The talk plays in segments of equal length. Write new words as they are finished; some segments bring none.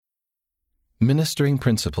Ministering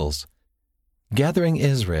Principles. Gathering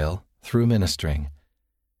Israel through ministering.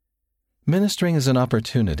 Ministering is an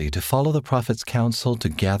opportunity to follow the prophet's counsel to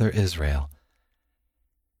gather Israel.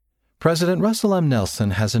 President Russell M.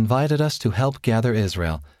 Nelson has invited us to help gather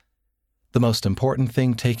Israel, the most important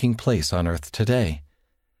thing taking place on earth today.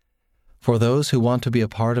 For those who want to be a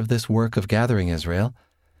part of this work of gathering Israel,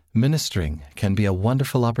 ministering can be a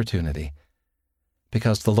wonderful opportunity.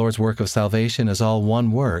 Because the Lord's work of salvation is all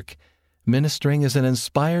one work, ministering is an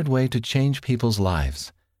inspired way to change people's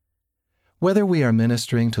lives. Whether we are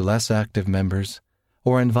ministering to less active members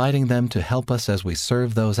or inviting them to help us as we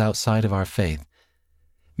serve those outside of our faith,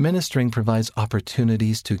 ministering provides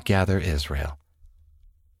opportunities to gather Israel.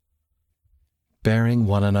 Bearing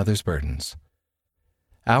one another's burdens.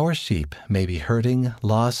 Our sheep may be hurting,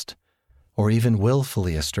 lost, or even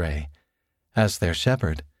willfully astray. As their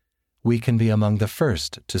shepherd, we can be among the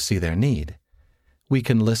first to see their need. We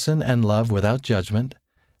can listen and love without judgment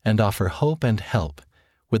and offer hope and help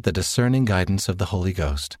with the discerning guidance of the Holy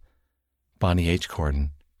Ghost. Bonnie H.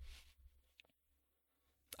 Corden.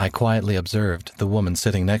 I quietly observed the woman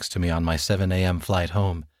sitting next to me on my 7 a.m. flight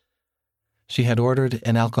home. She had ordered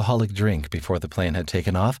an alcoholic drink before the plane had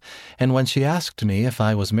taken off, and when she asked me if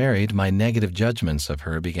I was married, my negative judgments of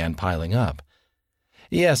her began piling up.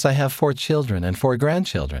 "Yes, I have 4 children and 4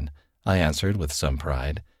 grandchildren," I answered with some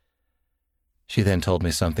pride. She then told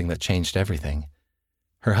me something that changed everything.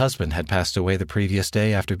 Her husband had passed away the previous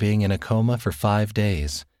day after being in a coma for 5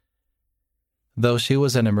 days. Though she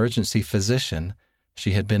was an emergency physician,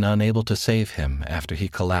 she had been unable to save him after he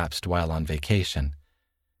collapsed while on vacation.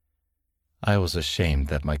 I was ashamed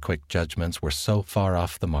that my quick judgments were so far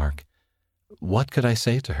off the mark. What could I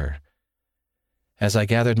say to her? As I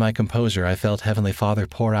gathered my composure, I felt Heavenly Father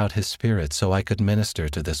pour out His Spirit so I could minister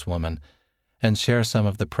to this woman and share some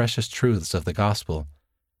of the precious truths of the gospel.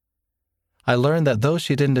 I learned that though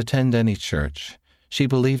she didn't attend any church, she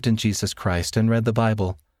believed in Jesus Christ and read the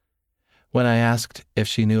Bible. When I asked if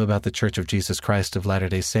she knew about the Church of Jesus Christ of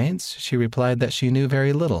Latter-day Saints, she replied that she knew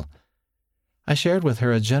very little. I shared with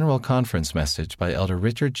her a general conference message by Elder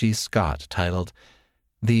Richard G. Scott titled,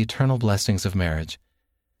 "The Eternal Blessings of Marriage,"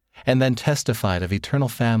 and then testified of eternal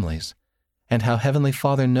families and how Heavenly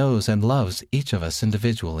Father knows and loves each of us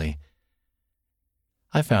individually.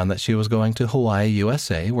 I found that she was going to Hawaii,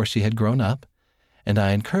 USA, where she had grown up, and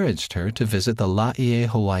I encouraged her to visit the Laie,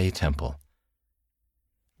 Hawaii Temple.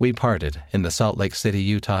 We parted in the Salt Lake City,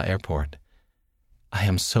 Utah airport. I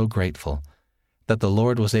am so grateful that the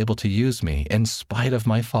Lord was able to use me, in spite of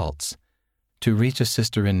my faults, to reach a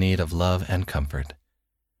sister in need of love and comfort.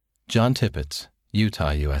 John Tippett,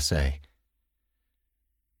 Utah, USA.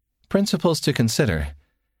 Principles to consider.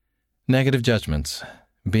 Negative judgments.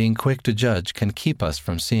 Being quick to judge can keep us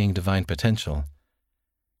from seeing divine potential.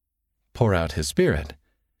 Pour out His Spirit.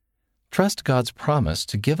 Trust God's promise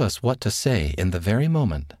to give us what to say in the very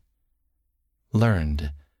moment.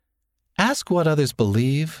 Learned. Ask what others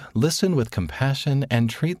believe, listen with compassion, and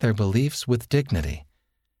treat their beliefs with dignity.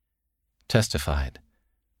 Testified.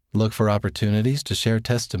 Look for opportunities to share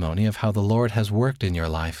testimony of how the Lord has worked in your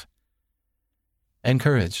life.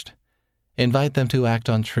 Encouraged. Invite them to act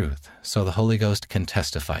on truth so the Holy Ghost can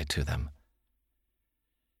testify to them.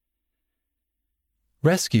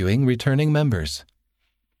 Rescuing returning members.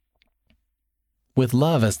 With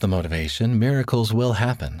love as the motivation, miracles will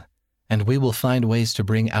happen, and we will find ways to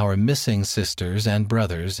bring our missing sisters and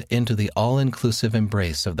brothers into the all-inclusive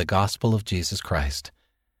embrace of the gospel of Jesus Christ.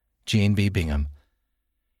 Gene B. Bingham.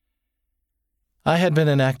 I had been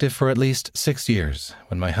inactive for at least 6 years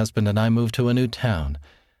when my husband and I moved to a new town.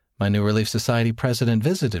 My New Relief Society president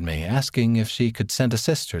visited me, asking if she could send a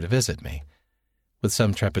sister to visit me. With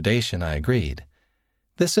some trepidation, I agreed.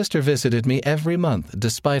 This sister visited me every month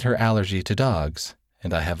despite her allergy to dogs,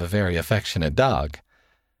 and I have a very affectionate dog.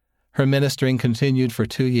 Her ministering continued for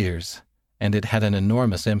 2 years, and it had an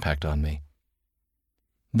enormous impact on me.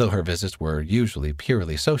 Though her visits were usually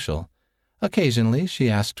purely social, occasionally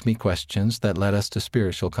she asked me questions that led us to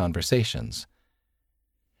spiritual conversations.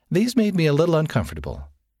 These made me a little uncomfortable,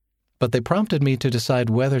 but they prompted me to decide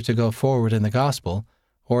whether to go forward in the gospel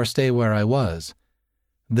or stay where I was.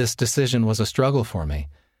 This decision was a struggle for me,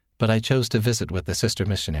 but I chose to visit with the sister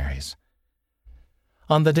missionaries.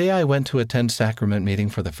 On the day I went to attend sacrament meeting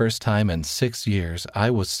for the first time in 6 years, I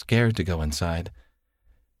was scared to go inside.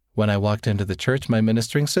 When I walked into the church, my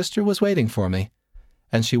ministering sister was waiting for me,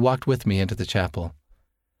 and she walked with me into the chapel.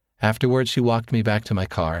 Afterwards, she walked me back to my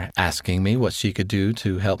car, asking me what she could do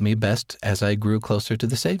to help me best as I grew closer to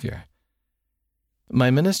the Savior. My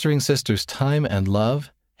ministering sister's time and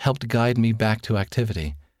love helped guide me back to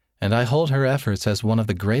activity, and I hold her efforts as one of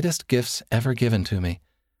the greatest gifts ever given to me.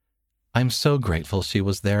 I'm so grateful she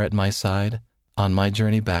was there at my side on my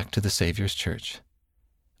journey back to the Savior's Church.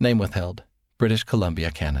 Name withheld, British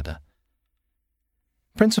Columbia, Canada.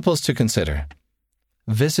 Principles to consider.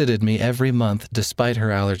 Visited me every month despite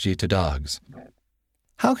her allergy to dogs.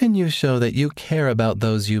 How can you show that you care about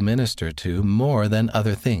those you minister to more than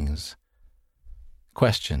other things?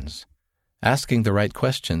 Questions. Asking the right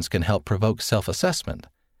questions can help provoke self-assessment.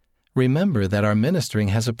 Remember that our ministering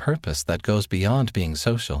has a purpose that goes beyond being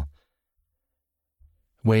social.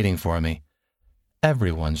 Waiting for me.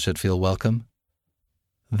 Everyone should feel welcome.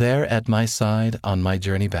 There at my side on my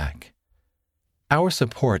journey back. Our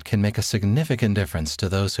support can make a significant difference to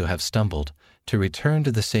those who have stumbled to return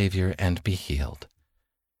to the Savior and be healed.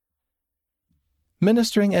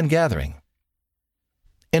 Ministering and gathering.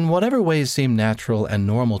 In whatever ways seem natural and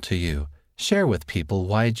normal to you, share with people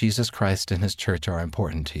why Jesus Christ and His church are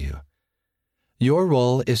important to you. Your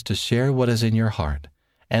role is to share what is in your heart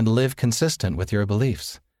and live consistent with your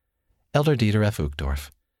beliefs. Elder Dieter F. Uchtdorf.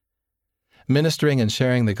 Ministering and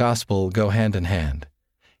sharing the gospel go hand in hand.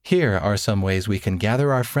 Here are some ways we can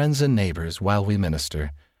gather our friends and neighbors while we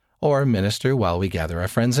minister, or minister while we gather our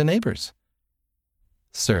friends and neighbors.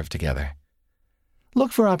 Serve together.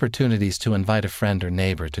 Look for opportunities to invite a friend or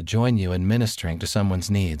neighbor to join you in ministering to someone's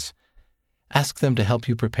needs. Ask them to help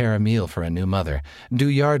you prepare a meal for a new mother, do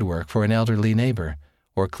yard work for an elderly neighbor,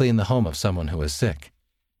 or clean the home of someone who is sick.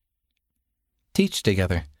 Teach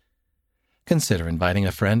together. Consider inviting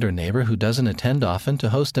a friend or neighbor who doesn't attend often to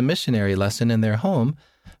host a missionary lesson in their home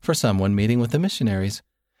for someone meeting with the missionaries,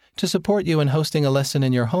 to support you in hosting a lesson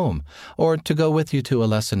in your home, or to go with you to a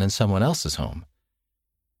lesson in someone else's home.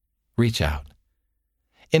 Reach out.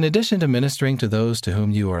 In addition to ministering to those to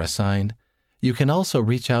whom you are assigned, you can also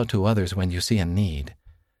reach out to others when you see a need.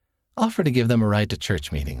 Offer to give them a ride to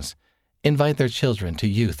church meetings. Invite their children to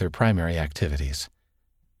youth or primary activities.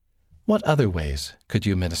 What other ways could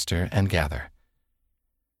you minister and gather?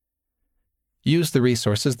 Use the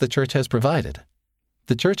resources the church has provided.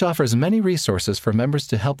 The church offers many resources for members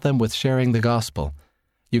to help them with sharing the gospel.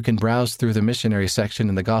 You can browse through the missionary section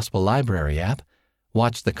in the Gospel Library app,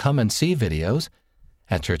 watch the Come and See videos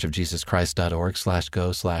at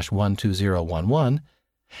churchofjesuschrist.org/go/12011,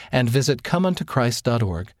 and visit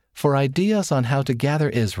comeuntochrist.org for ideas on how to gather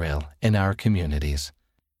Israel in our communities.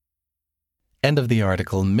 End of the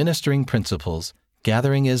article, Ministering Principles,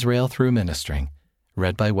 Gathering Israel Through Ministering,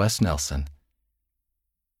 read by Wes Nelson.